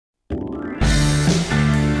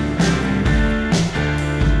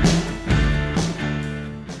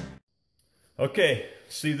Okay,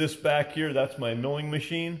 see this back here? That's my milling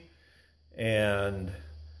machine, and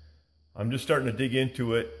I'm just starting to dig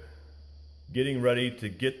into it, getting ready to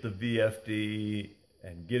get the VFD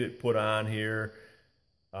and get it put on here.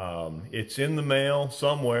 It's in the mail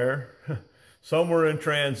somewhere, somewhere in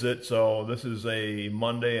transit, so this is a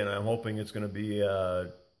Monday, and I'm hoping it's going to be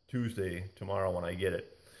Tuesday tomorrow when I get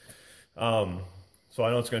it. So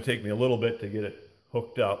I know it's going to take me a little bit to get it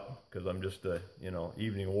hooked up because I'm just a,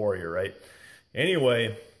 evening warrior, right?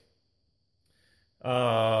 Anyway,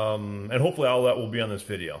 and hopefully all that will be on this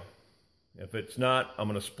video. If it's not, I'm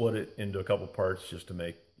going to split it into a couple parts just to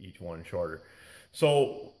make each one shorter.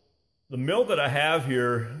 So the mill that I have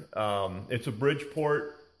here, it's a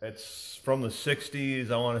Bridgeport. It's from the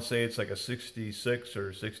 60s. I want to say it's like a 66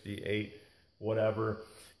 or 68, whatever.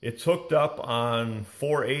 It's hooked up on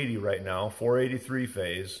 480 right now, 483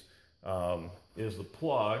 phase is the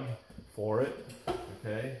plug for it.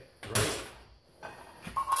 Okay, right.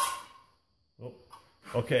 Oh.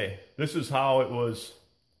 Okay, this is how it was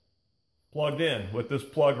plugged in with this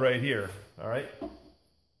plug right here. All right.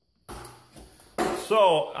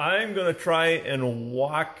 So I'm going to try and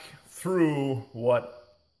walk through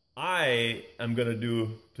what I am going to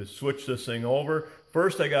do to switch this thing over.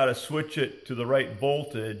 First, I got to switch it to the right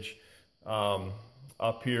voltage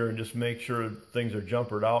up here and just make sure things are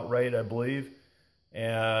jumpered out right, I believe.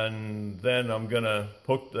 And then I'm going to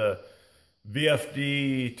hook the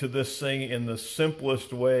VFD to this thing in the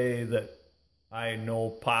simplest way that I know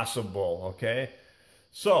possible, okay?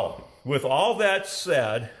 So, with all that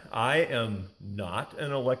said, I am not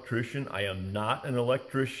an electrician. I am not an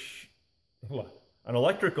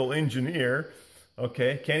electrical engineer,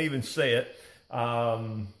 okay? Can't even say it. I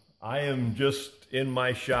am just in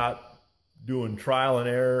my shop doing trial and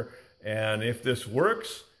error, and if this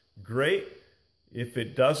works, great. If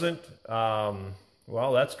it doesn't,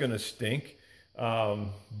 well, that's going to stink.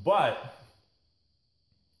 But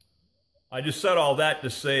I just said all that to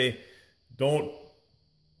say, don't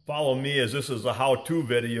follow me as this is a how-to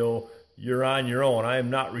video. You're on your own. I am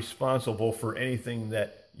not responsible for anything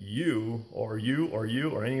that you or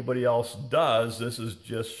anybody else does. This is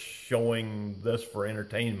just showing this for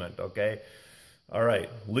entertainment, okay? All right,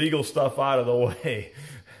 legal stuff out of the way.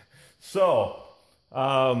 So,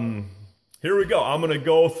 here we go. I'm going to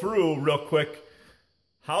go through real quick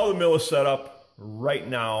how the mill is set up right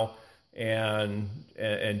now and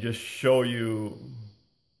just show you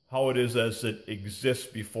how it is as it exists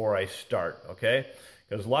before I start, okay?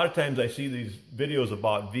 Because a lot of times I see these videos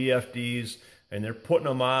about VFDs and they're putting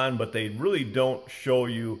them on, but they really don't show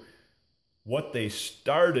you what they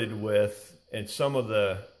started with and some of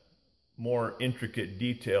the more intricate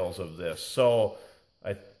details of this. So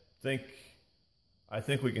I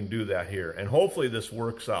think we can do that here, and hopefully this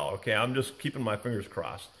works out, okay? I'm just keeping my fingers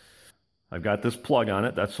crossed. I've got this plug on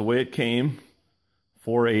it. That's the way it came,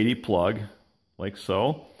 480 plug, like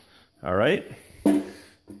so. All right,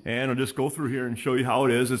 and I'll just go through here and show you how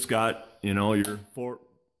it is. It's got, your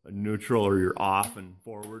neutral or your off and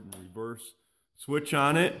forward and reverse switch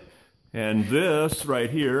on it. And this right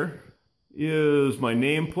here is my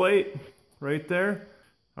nameplate right there.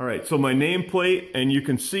 All right, so my nameplate, and you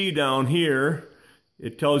can see down here,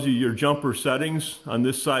 it tells you your jumper settings on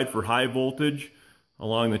this side for high voltage.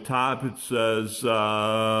 Along the top it says,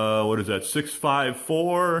 what is that,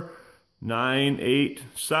 654,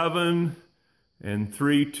 987, and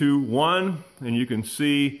 321. And you can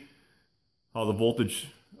see how the voltage,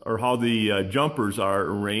 or how the jumpers are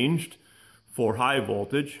arranged for high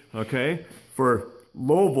voltage, okay? For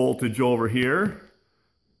low voltage over here,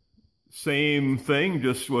 same thing,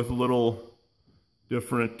 just with a little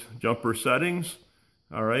different jumper settings.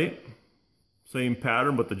 All right, same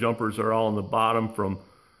pattern, but the jumpers are all on the bottom from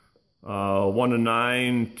 1 to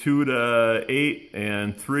 9, 2 to 8,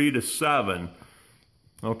 and 3 to 7.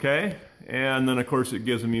 Okay, and then of course it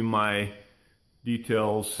gives me my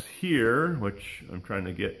details here, which I'm trying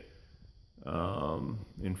to get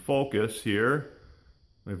in focus here.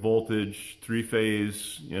 My voltage,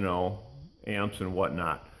 3-phase, amps and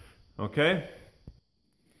whatnot. Okay.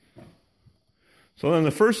 So then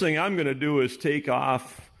the first thing I'm going to do is take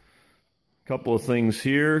off a couple of things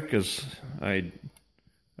here because I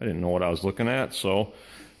didn't know what I was looking at. So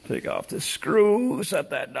take off this screw,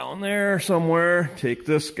 set that down there somewhere, take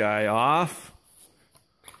this guy off,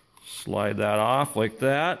 slide that off like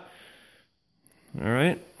that. All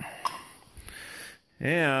right.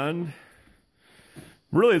 And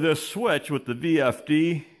really this switch with the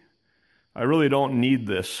VFD, I really don't need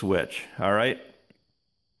this switch, all right?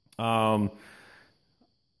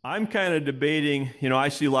 I'm kind of debating, I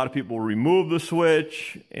see a lot of people remove the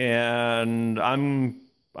switch, and I'm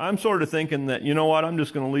I'm sort of thinking that, you know what, I'm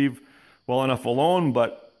just going to leave well enough alone,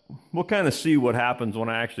 but we'll kind of see what happens when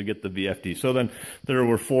I actually get the VFD. So then there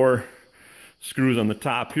were 4 screws on the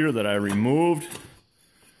top here that I removed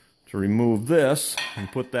to remove this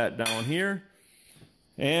and put that down here.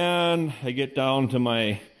 And I get down to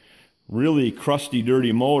my really crusty,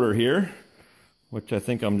 dirty motor here, which I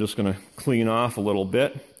think I'm just going to clean off a little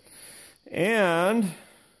bit. And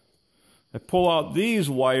I pull out these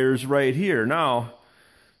wires right here. Now,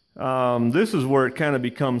 this is where it kind of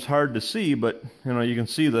becomes hard to see, but you know, you can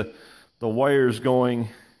see the wires going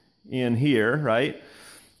in here, right?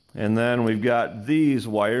 And then we've got these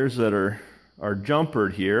wires that are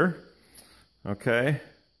jumpered here, okay?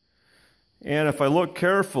 And if I look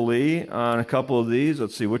carefully on a couple of these,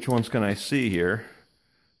 let's see, which ones can I see here?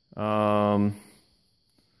 They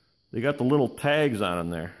got the little tags on them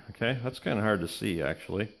there, okay? That's kind of hard to see,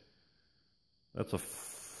 actually. That's a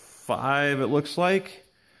 5, it looks like.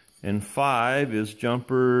 And 5 is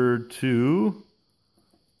jumper 2.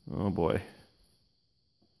 Oh boy. I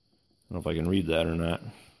don't know if I can read that or not.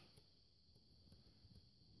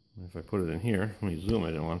 If I put it in here, let me zoom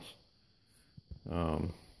it in once. Well,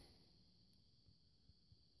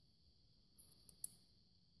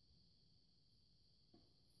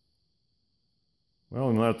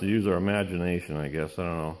 we'll have to use our imagination, I guess. I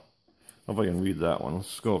don't know. I don't know if I can read that one.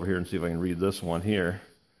 Let's go over here and see if I can read this one here.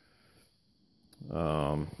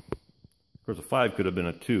 Of course, a 5 could have been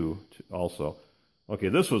a 2 also. Okay,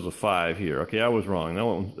 this was a 5 here. Okay, I was wrong.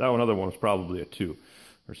 That other one was probably a 2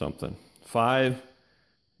 or something. 5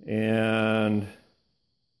 and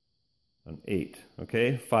an 8.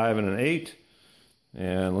 Okay, 5 and an 8.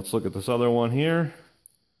 And let's look at this other one here.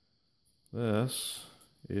 This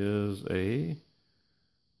is a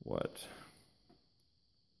what?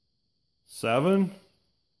 7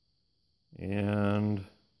 and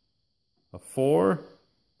a 4.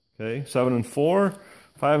 Okay, 7 and 4.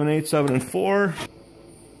 5 and 8, 7 and 4.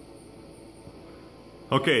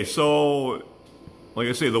 Okay, so like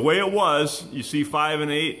I say, the way it was, you see 5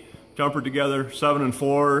 and 8 jumpered together, 7 and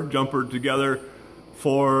 4 jumpered together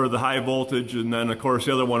for the high voltage, and then of course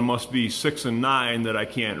the other one must be 6 and 9 that I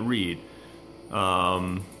can't read.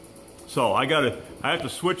 So I have to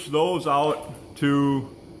switch those out to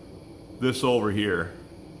this over here.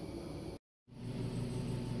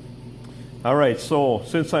 All right, so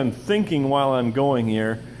since I'm thinking while I'm going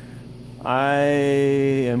here, I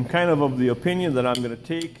am kind of the opinion that I'm going to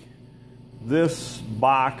take this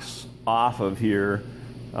box off of here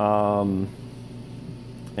and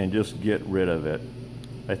just get rid of it.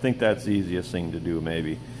 I think that's the easiest thing to do,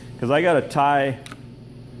 maybe, because I got to tie.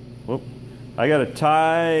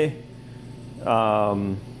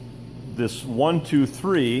 This 1, 2,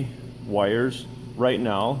 3 wires right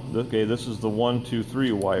now. Okay, this is the 1, 2,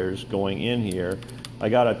 3 wires going in here. I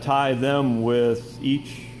got to tie them with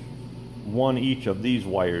each of these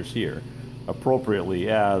wires here appropriately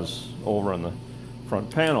as over on the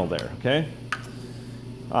front panel there. Okay,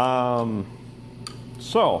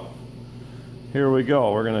 so here we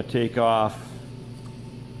go. We're going to take off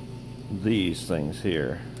these things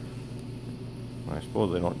here. I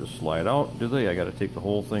suppose they don't just slide out, do they? I got to take the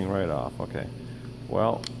whole thing right off. Okay,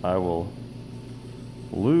 well, I will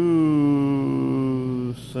loosen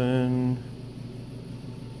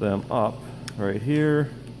them up right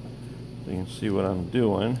here so you can see what I'm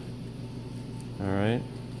doing. All right,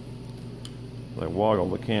 I woggle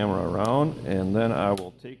the camera around, and then I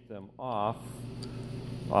will take them off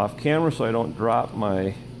camera so I don't drop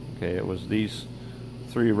my, okay, it was these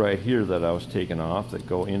 3 right here that I was taking off that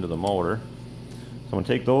go into the motor. So I'm going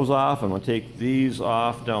to take those off. I'm going to take these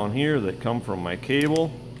off down here that come from my cable.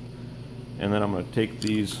 And then I'm going to take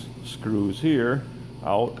these screws here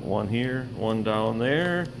out, one here, one down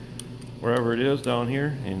there, wherever it is down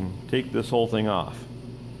here, and take this whole thing off.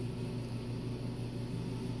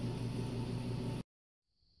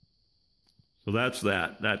 So that's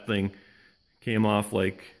that. That thing came off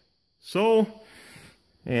like so.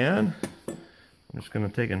 And I'm just going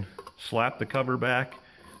to take and slap the cover back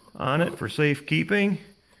on it for safekeeping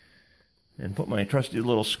and put my trusty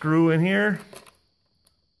little screw in here,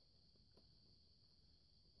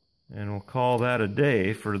 and we'll call that a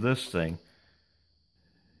day for this thing.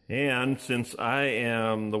 And since I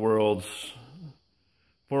am the world's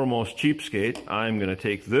foremost cheapskate, I'm going to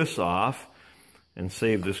take this off and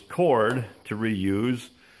save this cord to reuse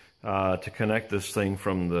to connect this thing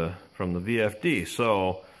from the VFD.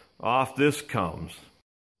 So off this comes.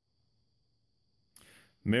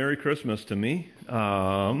 Merry Christmas to me.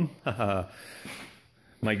 My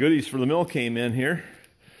goodies for the mill came in here.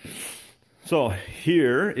 So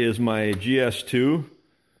here is my GS2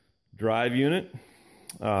 drive unit.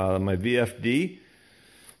 my VFD.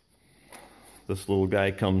 This little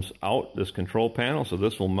guy comes out, this control panel, so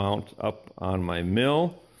this will mount up on my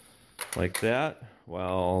mill like that,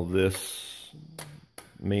 while this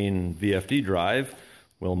main VFD drive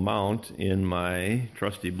will mount in my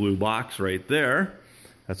trusty blue box right there.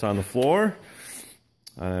 That's on the floor.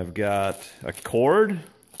 I've got a cord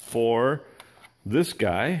for this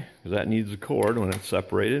guy, because that needs a cord when it's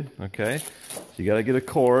separated, okay? So you gotta get a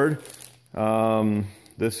cord.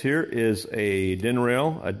 This here is a DIN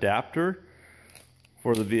rail adapter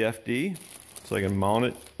for the VFD, so I can mount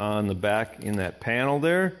it on the back in that panel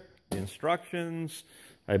there. The instructions.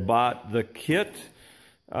 I bought the kit,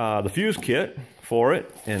 the fuse kit for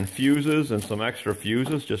it, and fuses and some extra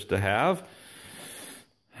fuses just to have.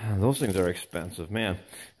 Those things are expensive, man.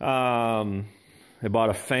 I bought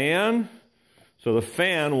a fan, so the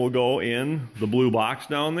fan will go in the blue box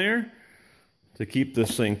down there to keep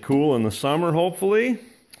this thing cool in the summer, hopefully.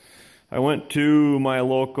 I went to my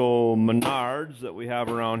local Menards that we have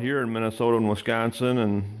around here in Minnesota and Wisconsin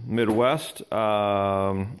and Midwest,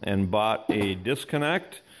 and bought a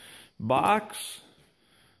disconnect box,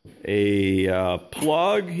 a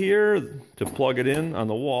plug here to plug it in on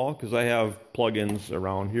the wall, because I have plug-ins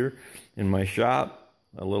around here in my shop,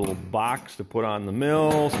 a little box to put on the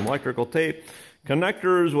mill, some electrical tape,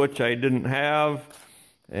 connectors, which I didn't have,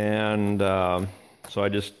 and so I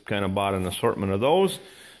just kind of bought an assortment of those.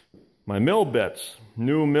 My mill bits,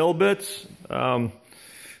 new mill bits, yeah,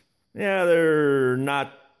 they're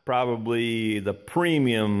not probably the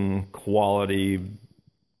premium quality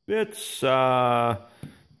bits, China,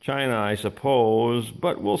 I suppose,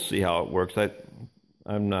 but we'll see how it works.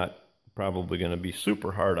 I'm not probably going to be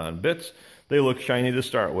super hard on bits. They look shiny to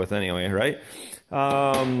start with anyway, right?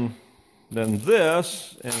 Then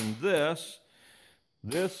this and this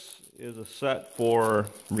is a set for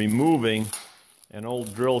removing an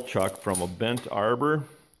old drill chuck from a bent arbor,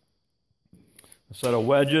 a set of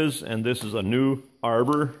wedges, and this is a new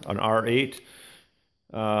arbor, an R8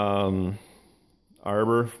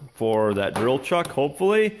 arbor for that drill chuck,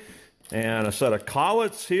 hopefully, and a set of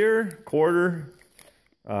collets here, quarter,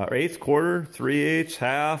 eighth, quarter, 3/8,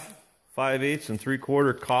 half, 5/8, and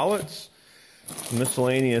 3/4 collets,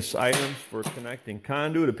 miscellaneous items for connecting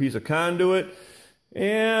conduit, a piece of conduit,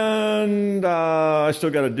 and I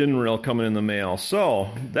still got a DIN rail coming in the mail. So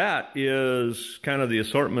that is kind of the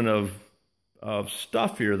assortment of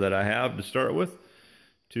stuff here that I have to start with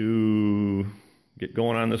to get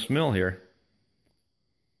going on this mill here.